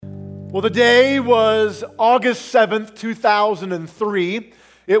Well, the day was August 7th, 2003.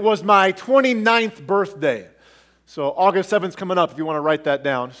 It was my 29th birthday. So August 7th is coming up if you want to write that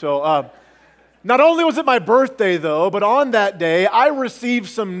down. So not only was it my birthday, though, but on that day, I received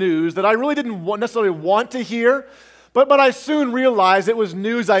some news that I really didn't necessarily want to hear, but I soon realized it was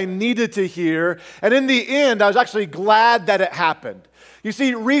news I needed to hear. And in the end, I was actually glad that it happened. You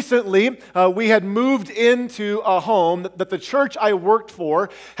see, recently, we had moved into a home that the church I worked for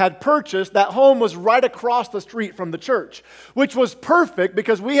had purchased. That home was right across the street from the church, which was perfect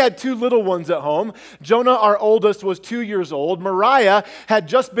because we had two little ones at home. Jonah, our oldest, was 2 years old. Mariah had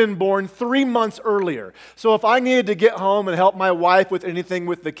just been born 3 months earlier. So if I needed to get home and help my wife with anything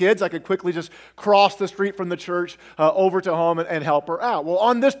with the kids, I could quickly just cross the street from the church over to home and help her out. Well,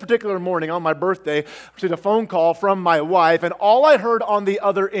 on this particular morning, on my birthday, I received a phone call from my wife, and all I heard on the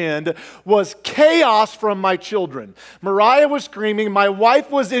other end was chaos from my children. Mariah was screaming, my wife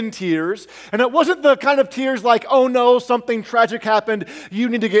was in tears, and it wasn't the kind of tears like, oh no, something tragic happened, you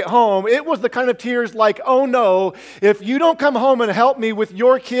need to get home. It was the kind of tears like, oh no, if you don't come home and help me with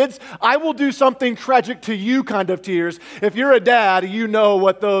your kids, I will do something tragic to you kind of tears. If you're a dad, you know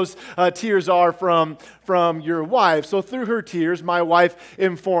what those tears are from your wife. So through her tears, my wife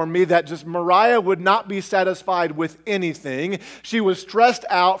informed me that just Mariah would not be satisfied with anything. She was stressed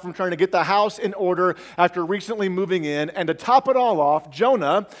out from trying to get the house in order after recently moving in. And to top it all off,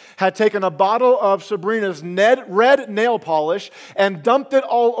 Jonah had taken a bottle of Sabrina's red nail polish and dumped it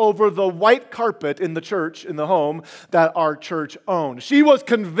all over the white carpet in the church, in the home that our church owned. She was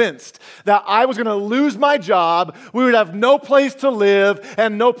convinced that I was going to lose my job, we would have no place to live,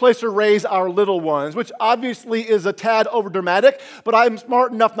 and no place to raise our little ones, which obviously is a tad overdramatic, but I'm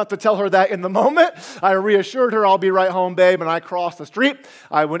smart enough not to tell her that in the moment. I reassured her, I'll be right home, babe, and I crossed the street.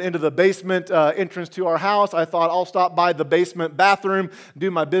 I went into the basement entrance to our house. I thought I'll stop by the basement bathroom, do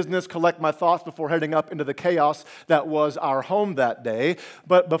my business, collect my thoughts before heading up into the chaos that was our home that day.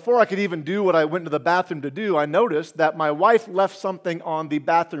 But before I could even do what I went to the bathroom to do, I noticed that my wife left something on the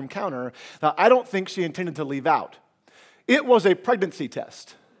bathroom counter that I don't think she intended to leave out. It was a pregnancy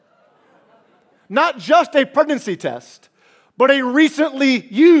test. Not just a pregnancy test, but a recently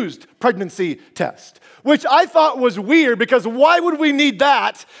used pregnancy test, which I thought was weird because why would we need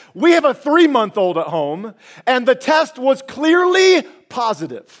that? We have a 3-month-old at home, and the test was clearly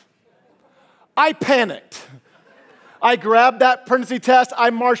positive. I panicked. I grabbed that pregnancy test. I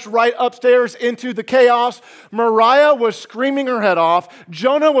marched right upstairs into the chaos. Mariah was screaming her head off.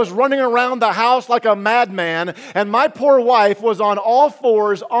 Jonah was running around the house like a madman. And my poor wife was on all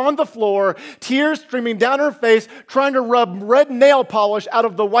fours on the floor, tears streaming down her face, trying to rub red nail polish out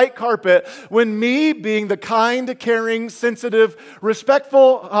of the white carpet, when me, being the kind, caring, sensitive,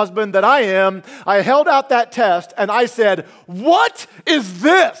 respectful husband that I am, I held out that test and I said, "What is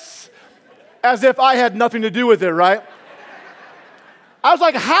this?" As if I had nothing to do with it, right? I was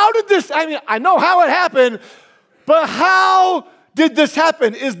like, how did this, I know how it happened, but how did this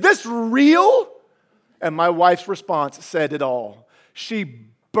happen? Is this real? And my wife's response said it all. She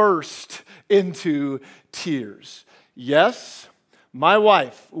burst into tears. Yes, my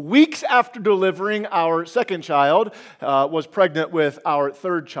wife, weeks after delivering our second child, was pregnant with our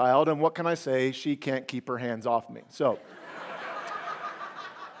third child, and what can I say? She can't keep her hands off me. So,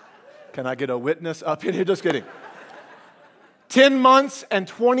 can I get a witness up in here? Just kidding. 10 months and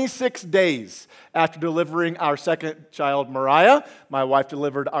 26 days after delivering our second child, Mariah, my wife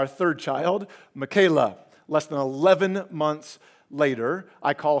delivered our third child, Michaela. Less than 11 months later,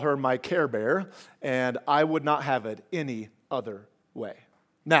 I call her my Care Bear, and I would not have it any other way.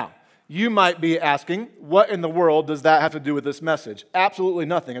 Now, you might be asking, what in the world does that have to do with this message? Absolutely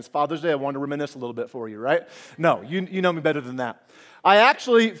nothing. It's Father's Day. I wanted to reminisce a little bit for you, right? No, you know me better than that. I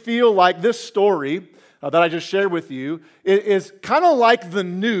actually feel like this story that I just shared with you is kind of like the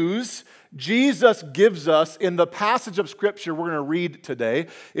news Jesus gives us in the passage of Scripture we're going to read today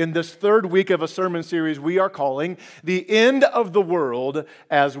in this third week of a sermon series we are calling The End of the World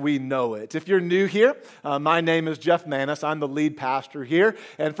as We Know It. If you're new here, my name is Jeff Manis. I'm the lead pastor here.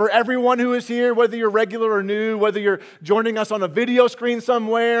 And for everyone who is here, whether you're regular or new, whether you're joining us on a video screen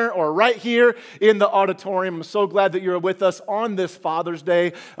somewhere or right here in the auditorium, I'm so glad that you're with us on this Father's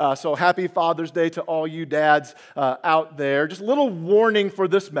Day. So happy Father's Day to all you dads out there. Just a little warning for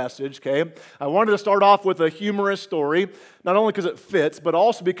this message, okay? I wanted to start off with a humorous story, not only because it fits, but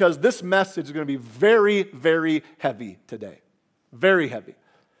also because this message is going to be very, very heavy today. Very heavy.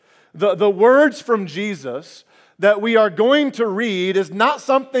 The words from Jesus that we are going to read is not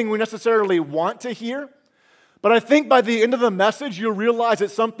something we necessarily want to hear, but I think by the end of the message, you'll realize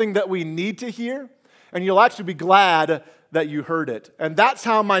it's something that we need to hear, and you'll actually be glad that you heard it. And that's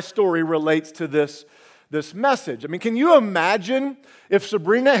how my story relates to this message. I mean, can you imagine if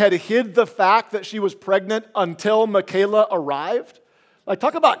Sabrina had hid the fact that she was pregnant until Michaela arrived? Like,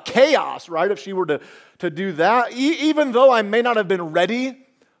 talk about chaos, right, if she were to do that. Even though I may not have been ready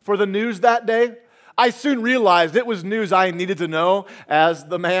for the news that day, I soon realized it was news I needed to know as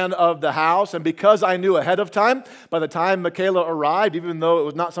the man of the house. And because I knew ahead of time, by the time Michaela arrived, even though it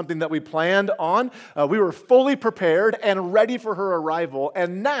was not something that we planned on, we were fully prepared and ready for her arrival.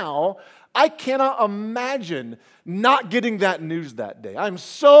 And now I cannot imagine not getting that news that day. I'm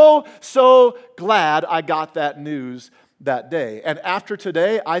so glad I got that news that day. And after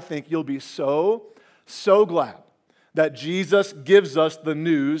today, I think you'll be so glad that Jesus gives us the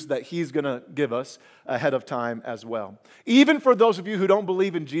news that he's going to give us ahead of time as well. Even for those of you who don't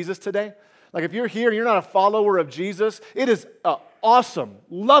believe in Jesus today, like if you're here and you're not a follower of Jesus, it is awesome.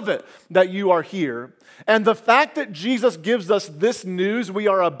 Love it that you are here. And the fact that Jesus gives us this news we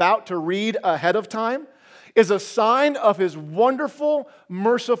are about to read ahead of time is a sign of his wonderful,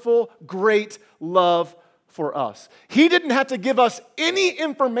 merciful, great love for us. He didn't have to give us any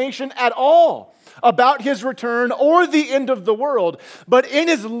information at all about his return or the end of the world, but in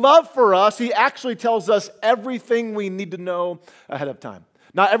his love for us, he actually tells us everything we need to know ahead of time.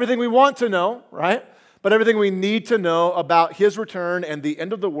 Not everything we want to know, right? But everything we need to know about his return and the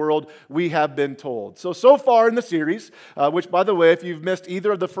end of the world, we have been told. So far in the series, which, by the way, if you've missed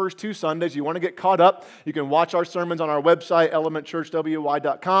either of the first two Sundays, you want to get caught up, you can watch our sermons on our website,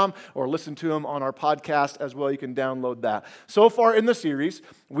 elementchurchwy.com, or listen to them on our podcast as well. You can download that. So far in the series,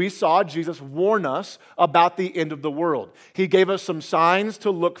 we saw Jesus warn us about the end of the world. He gave us some signs to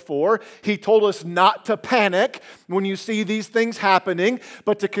look for. He told us not to panic when you see these things happening,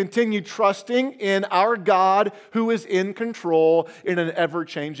 but to continue trusting in our God who is in control in an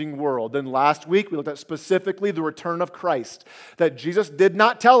ever-changing world. Then last week, we looked at specifically the return of Christ, that Jesus did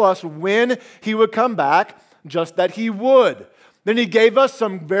not tell us when he would come back, just that he would. Then he gave us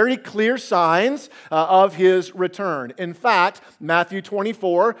some very clear signs of his return. In fact, Matthew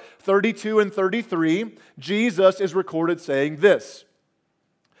 24, 32 and 33, Jesus is recorded saying this: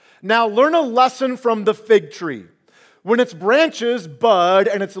 "Now learn a lesson from the fig tree. When its branches bud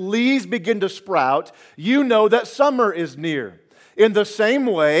and its leaves begin to sprout, you know that summer is near. In the same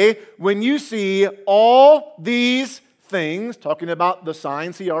way, when you see all these things," talking about the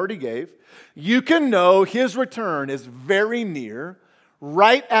signs he already gave, "you can know his return is very near,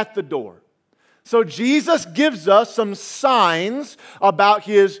 right at the door." So Jesus gives us some signs about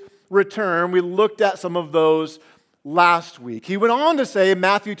his return. We looked at some of those last week. He went on to say in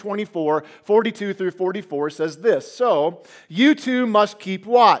Matthew 24, 42 through 44 says this: "So you too must keep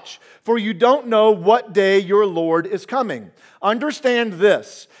watch, for you don't know what day your Lord is coming. Understand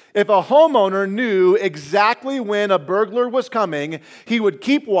this. If a homeowner knew exactly when a burglar was coming, he would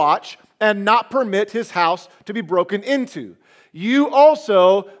keep watch and not permit his house to be broken into. You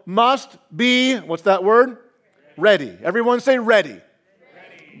also must be," what's that word? Ready. Everyone say ready.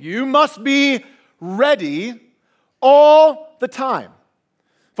 Ready. You must be ready all the time,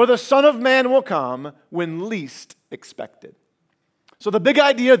 for the Son of Man will come when least expected. So the big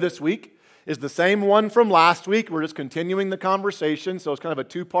idea this week is the same one from last week. We're just continuing the conversation, so it's kind of a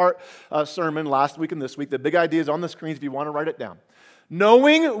two-part sermon last week and this week. The big idea is on the screens if you want to write it down.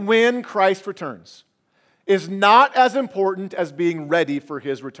 Knowing when Christ returns is not as important as being ready for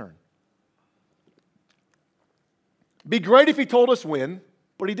his return. Be great if he told us when,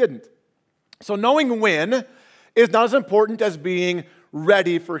 but he didn't. So knowing when is not as important as being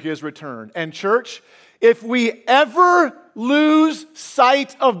ready for his return. And church, if we ever lose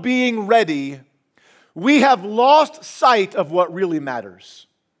sight of being ready, we have lost sight of what really matters.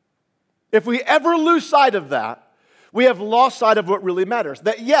 If we ever lose sight of that, we have lost sight of what really matters.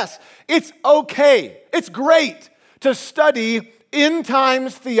 That yes, it's okay, it's great to study end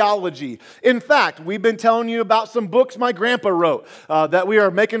times theology. In fact, we've been telling you about some books my grandpa wrote that we are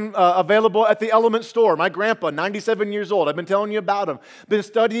making available at the Element Store. My grandpa, 97 years old, I've been telling you about him. Been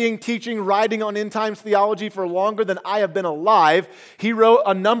studying, teaching, writing on end times theology for longer than I have been alive. He wrote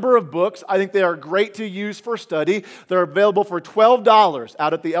a number of books. I think they are great to use for study. They're available for $12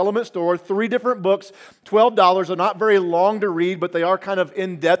 out at the Element Store. 3 different books, $12. They're not very long to read, but they are kind of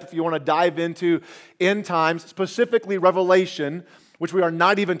in-depth if you want to dive into end times, specifically Revelation. which we are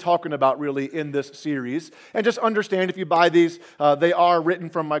not even talking about really in this series. And just understand, if you buy these, they are written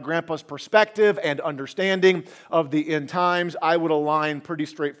from my grandpa's perspective and understanding of the end times. I would align pretty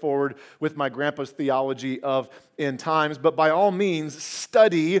straightforward with my grandpa's theology of end times, but by all means,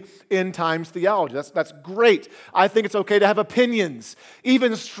 study end times theology. That's great. I think it's okay to have opinions,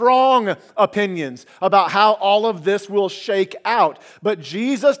 even strong opinions about how all of this will shake out. But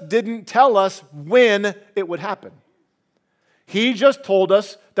Jesus didn't tell us when it would happen. He just told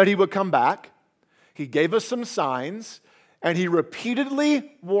us that he would come back. He gave us some signs, and he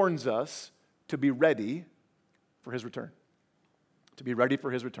repeatedly warns us to be ready for his return. To be ready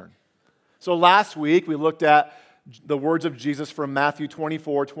for his return. So last week, we looked at the words of Jesus from Matthew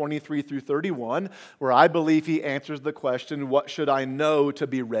 24, 23 through 31, where I believe he answers the question, what should I know to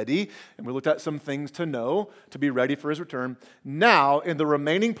be ready? And we looked at some things to know to be ready for his return. Now, in the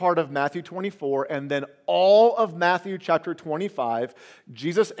remaining part of Matthew 24 and then all of Matthew chapter 25,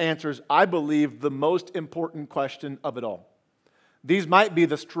 Jesus answers, I believe, the most important question of it all. These might be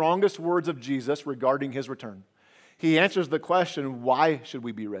the strongest words of Jesus regarding his return. He answers the question, why should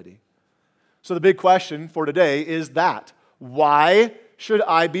we be ready? So the big question for today is that. Why should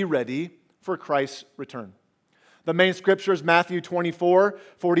I be ready for Christ's return? The main scripture is Matthew 24,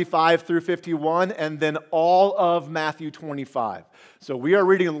 45 through 51, and then all of Matthew 25. So we are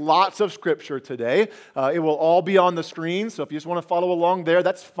reading lots of scripture today. It will all be on the screen, so if you just want to follow along there,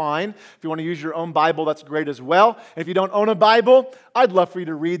 that's fine. If you want to use your own Bible, that's great as well. And if you don't own a Bible, I'd love for you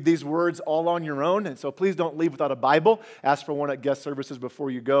to read these words all on your own, and so please don't leave without a Bible. Ask for one at guest services before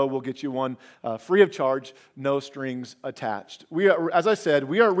you go. We'll get you one free of charge, no strings attached. As I said,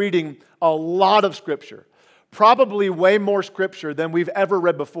 we are reading a lot of scripture. Probably way more scripture than we've ever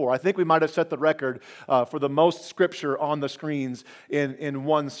read before. I think we might have set the record for the most scripture on the screens in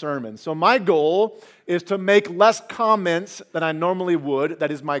one sermon. So my goal is to make less comments than I normally would.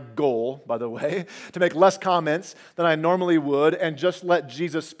 That is my goal, by the way, to make less comments than I normally would and just let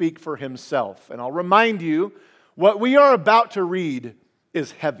Jesus speak for himself. And I'll remind you, what we are about to read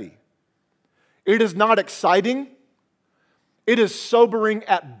is heavy. It is not exciting. It is sobering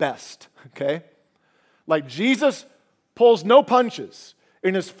at best, okay? Like Jesus pulls no punches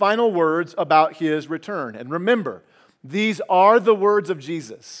in his final words about his return. And remember, these are the words of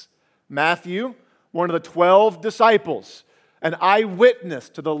Jesus. Matthew, one of the 12 disciples, an eyewitness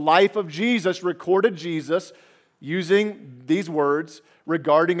to the life of Jesus, recorded Jesus using these words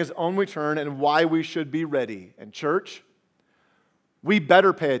regarding his own return and why we should be ready. And church, we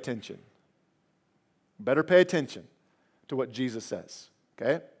better pay attention. Better pay attention to what Jesus says.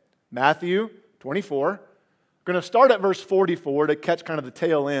 Okay? Matthew 24. We're going to start at verse 44 to catch kind of the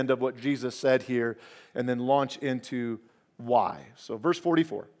tail end of what Jesus said here and then launch into why. So verse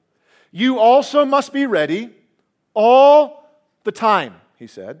 44. You also must be ready all the time, he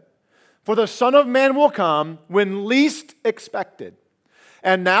said, for the Son of Man will come when least expected.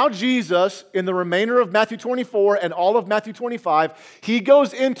 And now Jesus, in the remainder of Matthew 24 and all of Matthew 25, he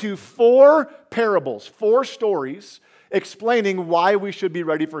goes into 4 parables, 4 stories, explaining why we should be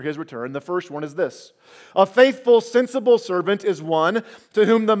ready for his return. The first one is this. A faithful, sensible servant is one to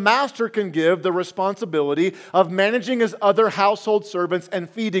whom the master can give the responsibility of managing his other household servants and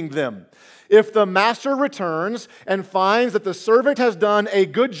feeding them. If the master returns and finds that the servant has done a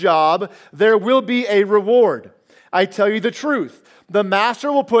good job, there will be a reward. I tell you the truth, the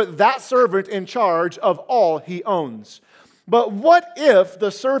master will put that servant in charge of all he owns. But what if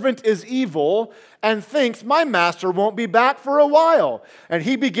the servant is evil and thinks, my master won't be back for a while, and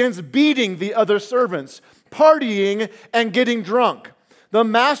he begins beating the other servants, partying and getting drunk? The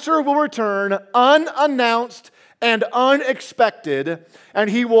master will return unannounced and unexpected, and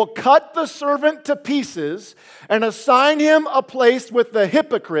he will cut the servant to pieces and assign him a place with the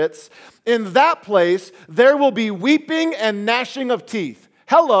hypocrites. In that place, there will be weeping and gnashing of teeth.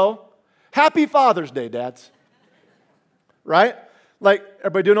 Hello. Happy Father's Day, dads. Right? Like,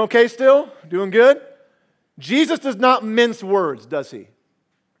 everybody doing okay still? Doing good? Jesus does not mince words, does he?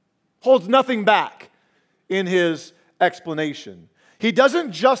 Holds nothing back in his explanation. He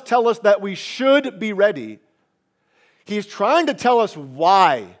doesn't just tell us that we should be ready. He's trying to tell us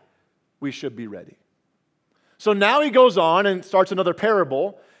why we should be ready. So now he goes on and starts another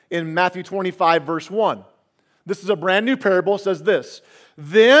parable in Matthew 25, verse 1. This is a brand new parable. It says this.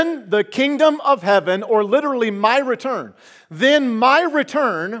 Then the kingdom of heaven, or literally my return, then my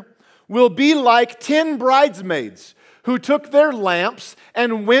return will be like 10 bridesmaids who took their lamps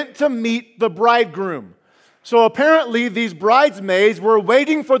and went to meet the bridegroom. So apparently these bridesmaids were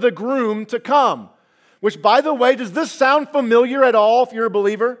waiting for the groom to come. Which, by the way, does this sound familiar at all if you're a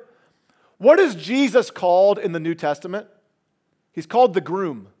believer? What is Jesus called in the New Testament? He's called the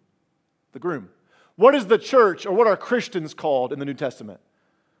groom. The groom. What is the church, or what are Christians called in the New Testament?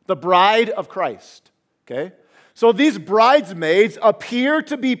 The bride of Christ. Okay? So these bridesmaids appear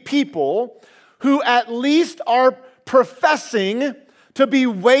to be people who at least are professing to be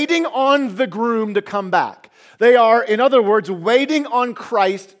waiting on the groom to come back. They are, in other words, waiting on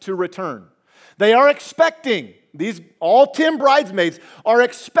Christ to return. They are expecting, all 10 bridesmaids are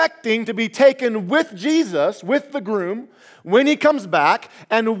expecting to be taken with Jesus, with the groom, when he comes back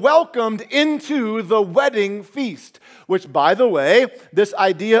and welcomed into the wedding feast. Which, by the way, this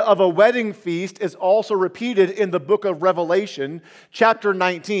idea of a wedding feast is also repeated in the book of Revelation, chapter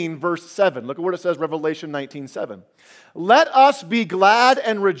 19, verse 7. Look at what it says, Revelation 19:7. Let us be glad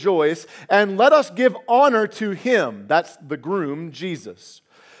and rejoice, and let us give honor to him, that's the groom, Jesus.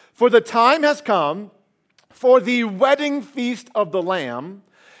 For the time has come for the wedding feast of the Lamb,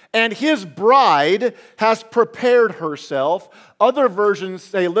 and his bride has prepared herself. Other versions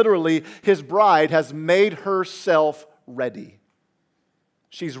say literally, his bride has made herself ready.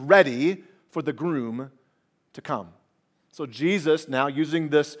 She's ready for the groom to come. So Jesus, now using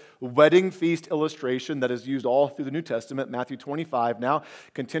this wedding feast illustration that is used all through the New Testament, Matthew 25, now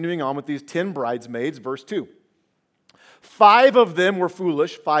continuing on with these 10 bridesmaids, verse 2. 5 of them were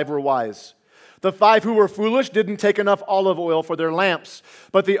foolish, 5 were wise. The 5 who were foolish didn't take enough olive oil for their lamps,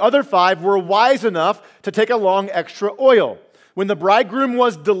 but the other 5 were wise enough to take along extra oil. When the bridegroom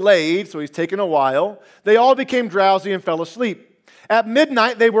was delayed, so he's taken a while, they all became drowsy and fell asleep. At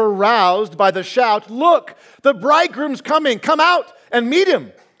midnight, they were roused by the shout, "Look, the bridegroom's coming, come out and meet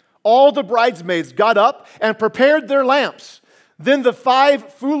him." All the bridesmaids got up and prepared their lamps. Then the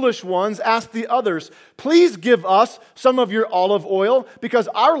 5 foolish ones asked the others, "Please give us some of your olive oil, because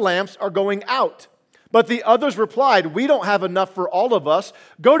our lamps are going out." But the others replied, "We don't have enough for all of us.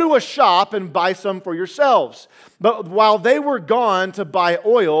 Go to a shop and buy some for yourselves." But while they were gone to buy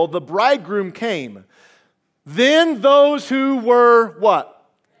oil, the bridegroom came. Then those who were what?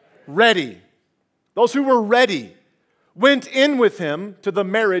 Ready. Those who were ready went in with him to the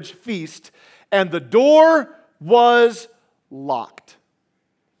marriage feast, and the door was locked.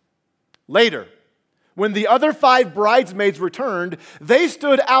 Later, when the other 5 bridesmaids returned, they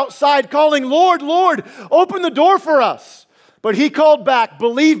stood outside calling, "Lord, Lord, open the door for us." But he called back,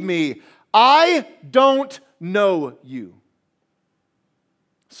 "Believe me, I don't know you.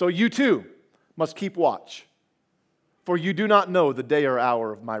 So you too must keep watch, for you do not know the day or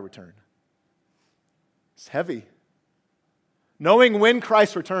hour of my return." It's heavy. Knowing when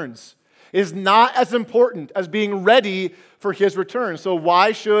Christ returns is not as important as being ready for his return. So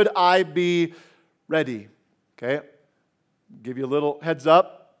why should I be ready? Okay, give you a little heads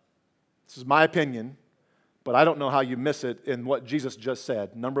up. This is my opinion, but I don't know how you miss it in what Jesus just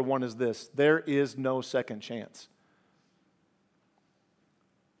said. Number 1 is this: there is no second chance.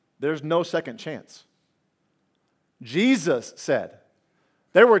 There's no second chance. Jesus said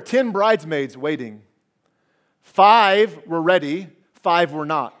there were 10 bridesmaids waiting. 5 were ready, 5 were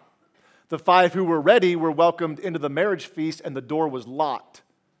not. The 5 who were ready were welcomed into the marriage feast, and the door was locked.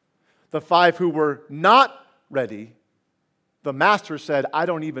 The 5 who were not ready, the master said, "I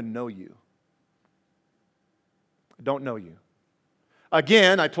don't even know you. I don't know you."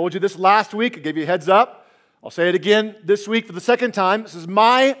 Again, I told you this last week. I gave you a heads up. I'll say it again this week for the second time. This is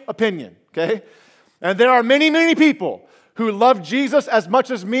my opinion, okay? And there are many, many people who love Jesus as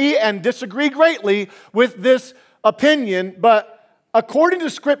much as me and disagree greatly with this opinion. But according to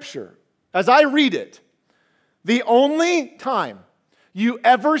Scripture, as I read it, the only time you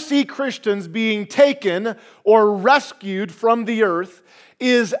ever see Christians being taken or rescued from the earth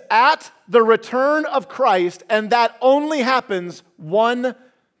is at the return of Christ, and that only happens one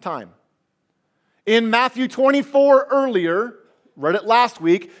time. In Matthew 24 earlier, read it last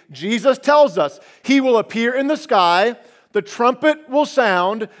week, Jesus tells us he will appear in the sky, the trumpet will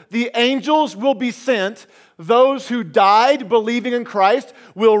sound, the angels will be sent, those who died believing in Christ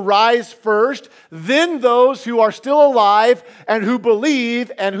will rise first, then those who are still alive and who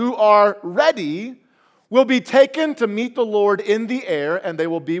believe and who are ready will be taken to meet the Lord in the air, and they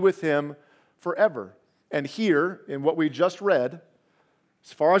will be with him forever. And here, in what we just read,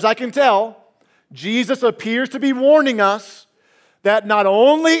 as far as I can tell, Jesus appears to be warning us that not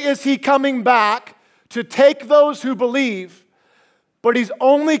only is he coming back to take those who believe, but he's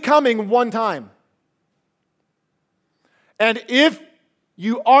only coming one time. And if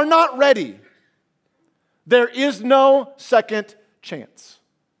you are not ready, there is no second chance.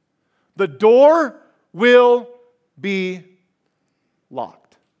 The door will be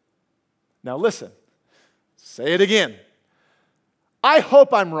locked. Now listen, say it again. I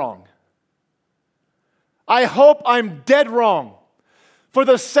hope I'm wrong. I hope I'm dead wrong. for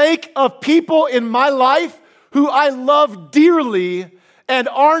the sake of people in my life who I love dearly and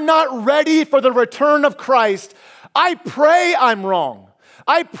are not ready for the return of Christ, I pray I'm wrong.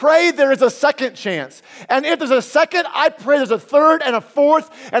 I pray there is a second chance. And if there's a second, I pray there's a third and a fourth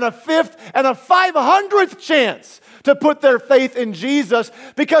and a fifth and a 500th chance to put their faith in Jesus,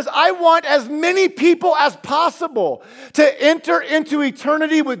 because I want as many people as possible to enter into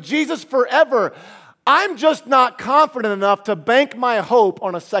eternity with Jesus forever. I'm just not confident enough to bank my hope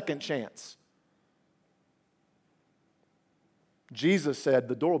on a second chance. Jesus said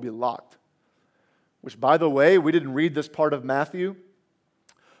the door will be locked, which, by the way, we didn't read this part of Matthew,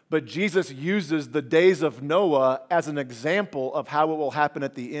 but Jesus uses the days of Noah as an example of how it will happen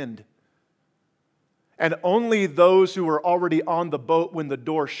at the end. And only those who were already on the boat when the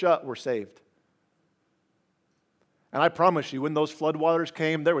door shut were saved. And I promise you, when those floodwaters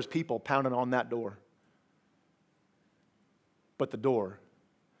came, there was people pounding on that door. But the door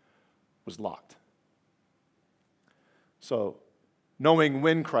was locked. So, knowing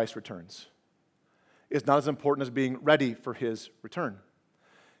when Christ returns is not as important as being ready for his return.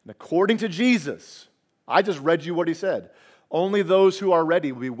 And according to Jesus, I just read you what he said. Only those who are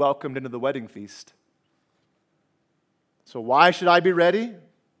ready will be welcomed into the wedding feast. So why should I be ready?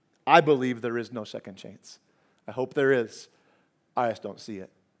 I believe there is no second chance. I hope there is. I just don't see it.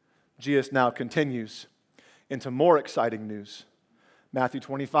 Jesus now continues into more exciting news. Matthew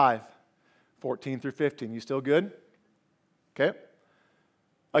 25, 14 through 15. You still good? Okay.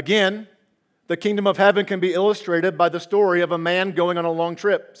 Again, the kingdom of heaven can be illustrated by the story of a man going on a long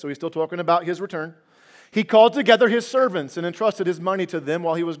trip. So he's still talking about his return. He called together his servants and entrusted his money to them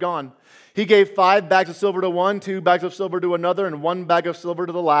while he was gone. He gave 5 bags of silver to one, 2 bags of silver to another, and 1 bag of silver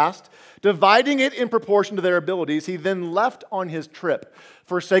to the last, dividing it in proportion to their abilities. He then left on his trip.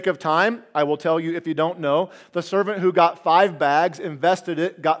 For sake of time, I will tell you if you don't know, the servant who got 5 bags, invested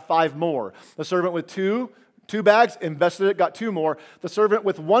it, got 5 more. The servant with two bags, invested it, got 2 more. The servant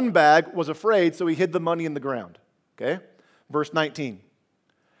with 1 bag was afraid, so he hid the money in the ground. Okay? Verse 19.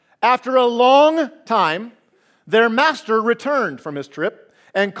 After a long time, their master returned from his trip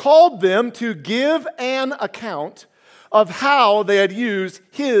and called them to give an account of how they had used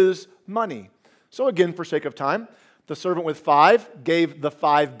his money. So again, for sake of time, the servant with 5 gave the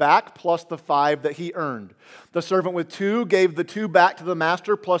 5 back plus the 5 that he earned. The servant with 2 gave the 2 back to the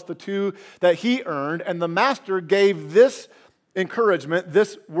master plus the 2 that he earned. And the master gave this encouragement,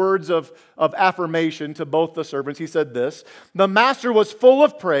 this words of affirmation to both the servants. He said this: the master was full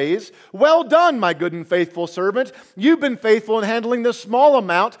of praise. Well done, my good and faithful servant. You've been faithful in handling this small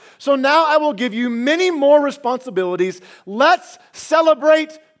amount, so now I will give you many more responsibilities. Let's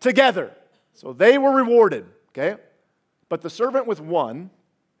celebrate together. So they were rewarded, okay? But the servant with 1,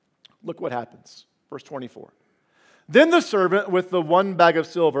 look what happens. Verse 24. Then the servant with the 1 bag of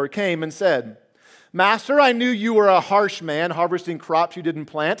silver came and said, Master, I knew you were a harsh man, harvesting crops you didn't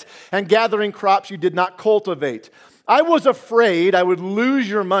plant and gathering crops you did not cultivate. I was afraid I would lose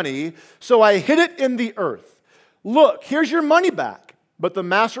your money, so I hid it in the earth. Look, here's your money back. But the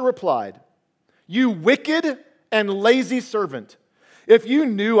master replied, you wicked and lazy servant. If you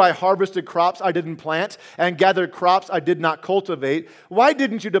knew I harvested crops I didn't plant and gathered crops I did not cultivate, why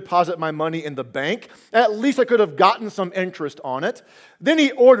didn't you deposit my money in the bank? At least I could have gotten some interest on it. Then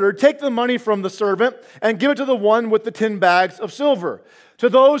he ordered, take the money from the servant and give it to the one with the 10 bags of silver. To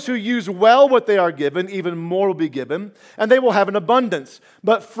those who use well what they are given, even more will be given, and they will have an abundance.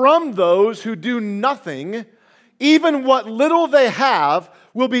 But from those who do nothing, even what little they have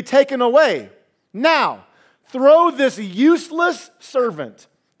will be taken away. Now, throw this useless servant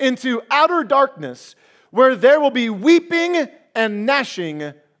into outer darkness where there will be weeping and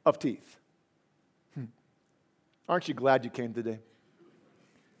gnashing of teeth. Aren't you glad you came today?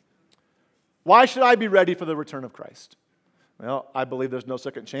 Why should I be ready for the return of Christ? Well, I believe there's no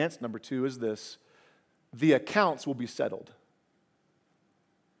second chance. Number 2 is this: the accounts will be settled.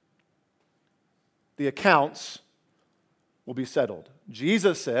 The accounts will be settled.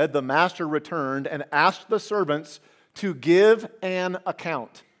 Jesus said the master returned and asked the servants to give an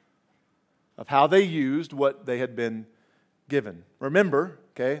account of how they used what they had been given. Remember,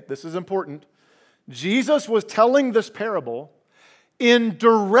 okay, this is important. Jesus was telling this parable in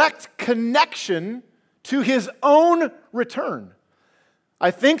direct connection to his own return.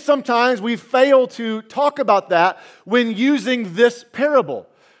 I think sometimes we fail to talk about that when using this parable.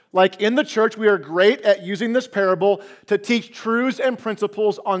 Like in the church, we are great at using this parable to teach truths and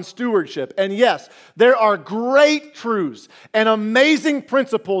principles on stewardship. And yes, there are great truths and amazing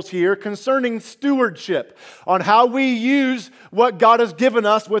principles here concerning stewardship, on how we use what God has given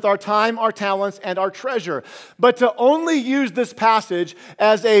us with our time, our talents, and our treasure. But to only use this passage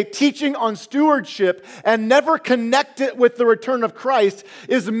as a teaching on stewardship and never connect it with the return of Christ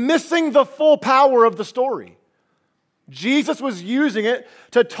is missing the full power of the story. Jesus was using it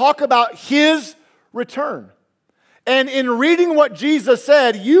to talk about his return. And in reading what Jesus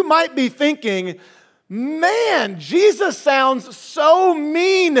said, you might be thinking, man, Jesus sounds so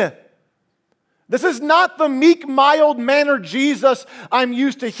mean. This is not the meek, mild-mannered Jesus I'm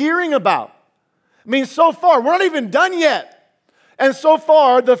used to hearing about. I mean, so far, we're not even done yet. And so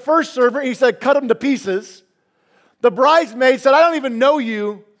far, the first servant, he said, cut him to pieces. The bridesmaid said, I don't even know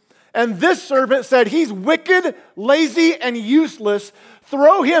you. And this servant said, he's wicked, lazy, and useless.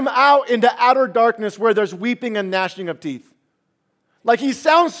 Throw him out into outer darkness where there's weeping and gnashing of teeth. Like, he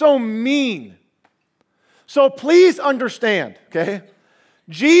sounds so mean. So please understand, okay?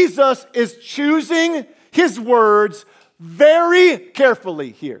 Jesus is choosing his words very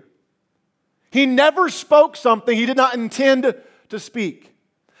carefully here. He never spoke something he did not intend to speak.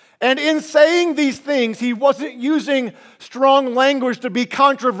 And in saying these things, he wasn't using strong language to be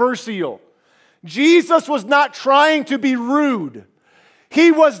controversial. Jesus was not trying to be rude.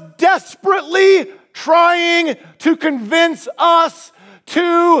 He was desperately trying to convince us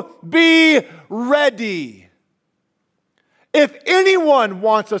to be ready. If anyone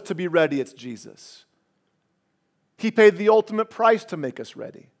wants us to be ready, it's Jesus. He paid the ultimate price to make us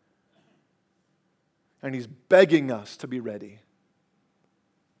ready. And he's begging us to be ready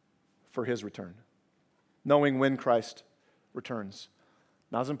for his return, knowing when Christ returns.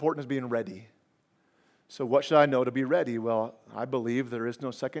 Not as important as being ready. So what should I know to be ready? Well, I believe there is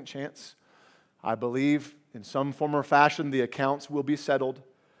no second chance. I believe in some form or fashion the accounts will be settled.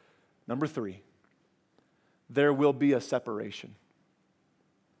 Number 3, there will be a separation.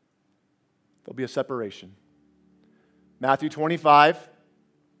 There'll be a separation. Matthew 25,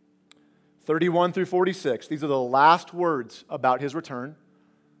 31 through 46. These are the last words about his return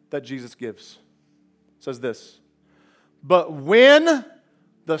that Jesus gives. It says this, but when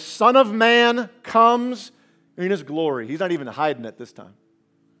the Son of Man comes in his glory, he's not even hiding it this time.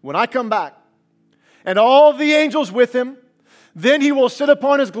 When I come back, and all the angels with him, then he will sit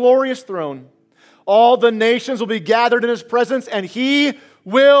upon his glorious throne. All the nations will be gathered in his presence, and he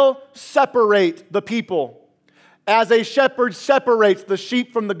will separate the people as a shepherd separates the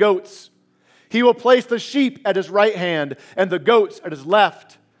sheep from the goats. He will place the sheep at his right hand and the goats at his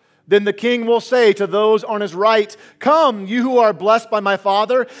left. Then the king will say to those on his right, come, you who are blessed by my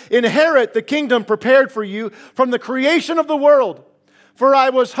Father, inherit the kingdom prepared for you from the creation of the world. For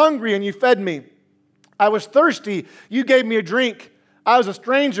I was hungry and you fed me. I was thirsty, you gave me a drink. I was a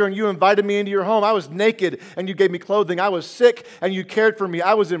stranger and you invited me into your home. I was naked and you gave me clothing. I was sick and you cared for me.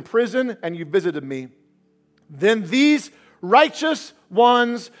 I was in prison and you visited me. Then these righteous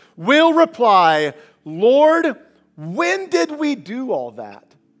ones will reply, Lord, when did we do all that?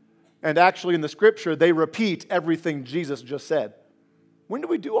 And actually in the scripture, they repeat everything Jesus just said. When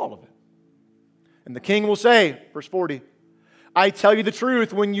did we do all of it? And the king will say, verse 40, I tell you the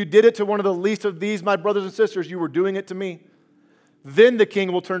truth, when you did it to one of the least of these, my brothers and sisters, you were doing it to me. Then the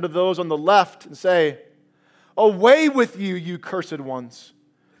king will turn to those on the left and say, away with you, you cursed ones,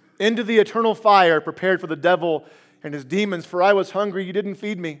 into the eternal fire prepared for the devil and his demons. For I was hungry, you didn't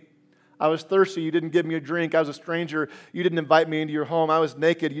feed me. I was thirsty, you didn't give me a drink. I was a stranger, you didn't invite me into your home. I was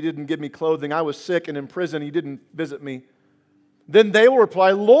naked, you didn't give me clothing. I was sick and in prison, you didn't visit me. Then they will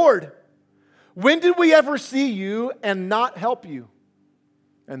reply, Lord, when did we ever see you and not help you?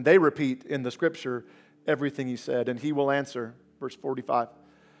 And they repeat in the scripture everything he said. And he will answer, verse 45,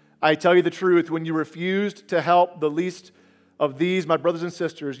 I tell you the truth, when you refused to help the least of these, my brothers and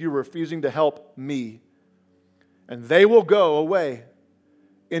sisters, you were refusing to help me. And they will go away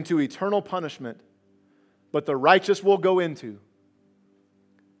into eternal punishment, but the righteous will go into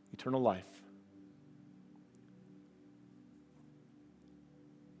eternal life.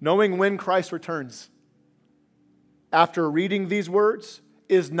 Knowing when Christ returns after reading these words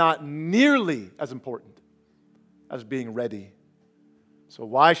is not nearly as important as being ready. So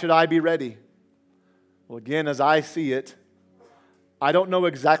why should I be ready? Well, again, as I see it, I don't know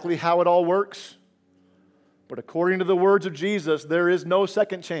exactly how it all works. But according to the words of Jesus, there is no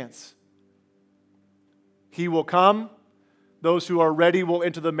second chance. He will come. Those who are ready will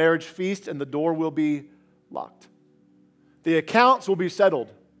enter the marriage feast, and the door will be locked. The accounts will be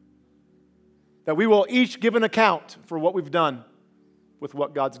settled. That we will each give an account for what we've done with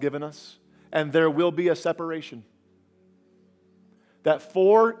what God's given us, and there will be a separation. That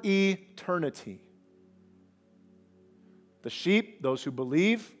for eternity, the sheep, those who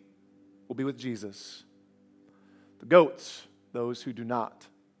believe, will be with Jesus. The goats, those who do not,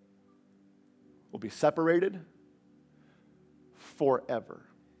 will be separated forever.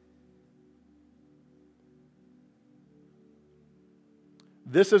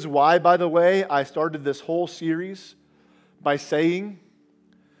 This is why, by the way, I started this whole series by saying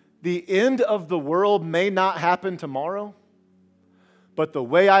the end of the world may not happen tomorrow, but the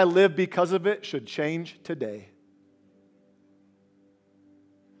way I live because of it should change today.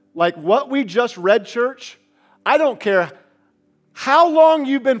 Like what we just read, church, I don't care how long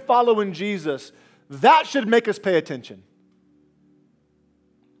you've been following Jesus, that should make us pay attention.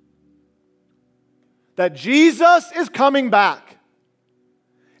 That Jesus is coming back.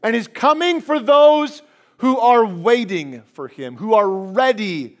 And He's coming for those who are waiting for Him, who are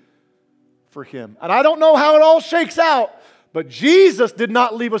ready for Him. And I don't know how it all shakes out, but Jesus did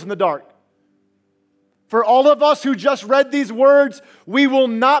not leave us in the dark. For all of us who just read these words, we will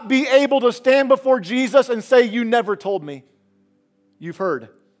not be able to stand before Jesus and say, "You never told me." You've heard.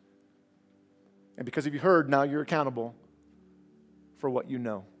 And because you've heard, now you're accountable for what you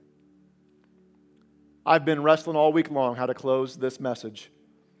know. I've been wrestling all week long how to close this message.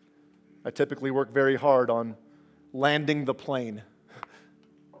 I typically work very hard on landing the plane.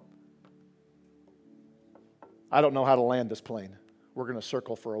 I don't know how to land this plane. We're going to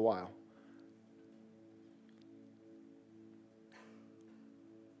circle for a while.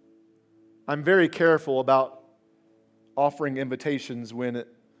 I'm very careful about offering invitations when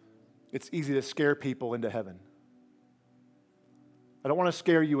it's easy to scare people into heaven. I don't want to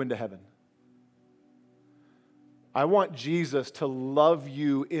scare you into heaven. I want Jesus to love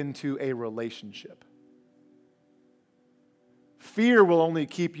you into a relationship. Fear will only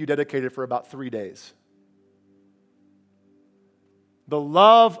keep you dedicated for about 3 days. The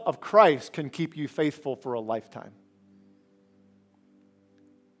love of Christ can keep you faithful for a lifetime.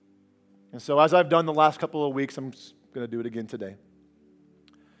 And so as I've done the last couple of weeks, I'm going to do it again today.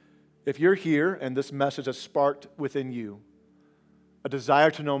 If you're here and this message has sparked within you a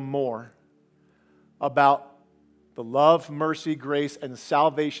desire to know more about the love, mercy, grace, and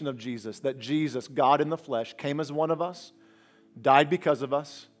salvation of Jesus, that Jesus, God in the flesh, came as one of us, died because of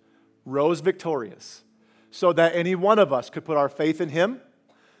us, rose victorious, so that any one of us could put our faith in Him,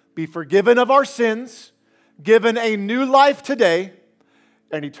 be forgiven of our sins, given a new life today,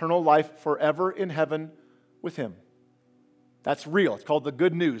 and eternal life forever in heaven with Him. That's real. It's called the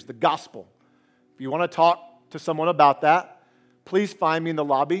good news, the gospel. If you want to talk to someone about that, please find me in the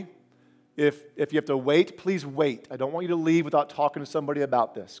lobby. If you have to wait, please wait. I don't want you to leave without talking to somebody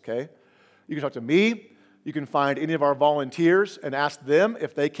about this, okay? You can talk to me. You can find any of our volunteers and ask them.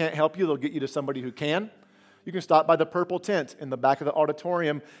 If they can't help you, they'll get you to somebody who can. You can stop by the purple tent in the back of the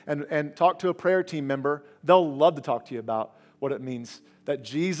auditorium and talk to a prayer team member. They'll love to talk to you about what it means that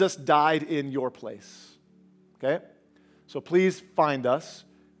Jesus died in your place, okay? So please find us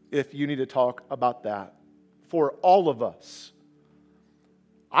if you need to talk about that. For all of us,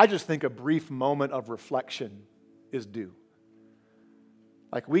 I just think a brief moment of reflection is due.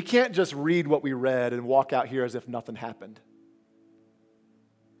 Like, we can't just read what we read and walk out here as if nothing happened.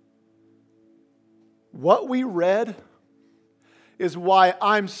 What we read is why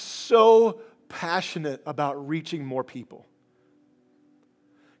I'm so passionate about reaching more people.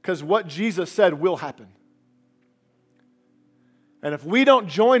 Because what Jesus said will happen. And if we don't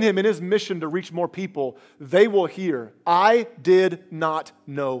join Him in His mission to reach more people, they will hear, "I did not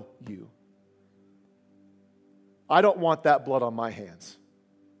know you." I don't want that blood on my hands.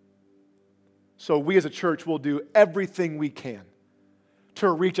 So we as a church will do everything we can to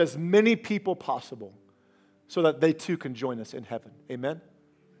reach as many people possible so that they too can join us in heaven. Amen?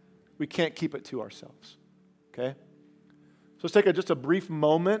 We can't keep it to ourselves. Okay? So let's take just a brief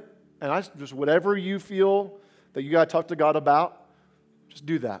moment, and just whatever you feel that you got to talk to God about, just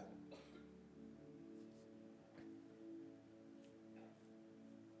do that.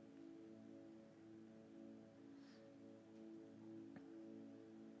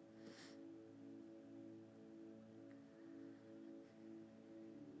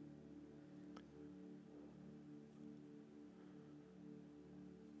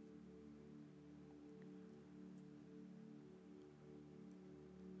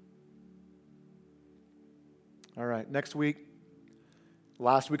 All right, next week,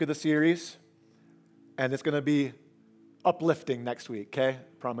 last week of the series, and it's going to be uplifting next week, okay?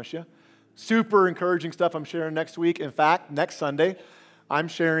 Promise you. Super encouraging stuff I'm sharing next week. In fact, next Sunday, I'm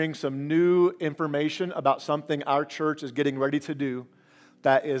sharing some new information about something our church is getting ready to do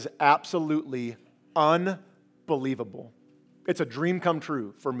that is absolutely unbelievable. It's a dream come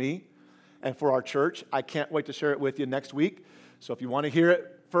true for me and for our church. I can't wait to share it with you next week. So if you want to hear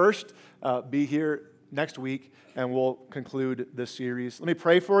it first, be here next week, and we'll conclude this series. Let me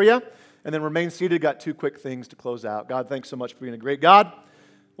pray for you, and then remain seated. Got two quick things to close out. God, thanks so much for being a great God.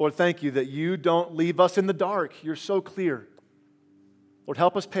 Lord, thank you that you don't leave us in the dark. You're so clear. Lord,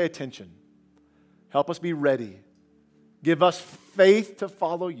 help us pay attention. Help us be ready. Give us faith to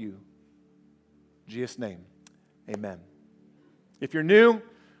follow you. In Jesus' name, amen. If you're new,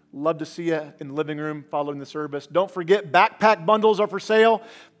 love to see you in the living room following the service. Don't forget, backpack bundles are for sale.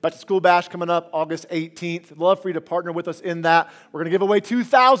 Back to School Bash coming up August 18th. Love for you to partner with us in that. We're going to give away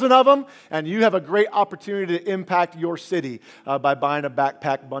 2,000 of them, and you have a great opportunity to impact your city by buying a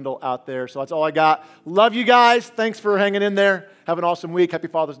backpack bundle out there. So that's all I got. Love you guys. Thanks for hanging in there. Have an awesome week. Happy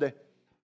Father's Day.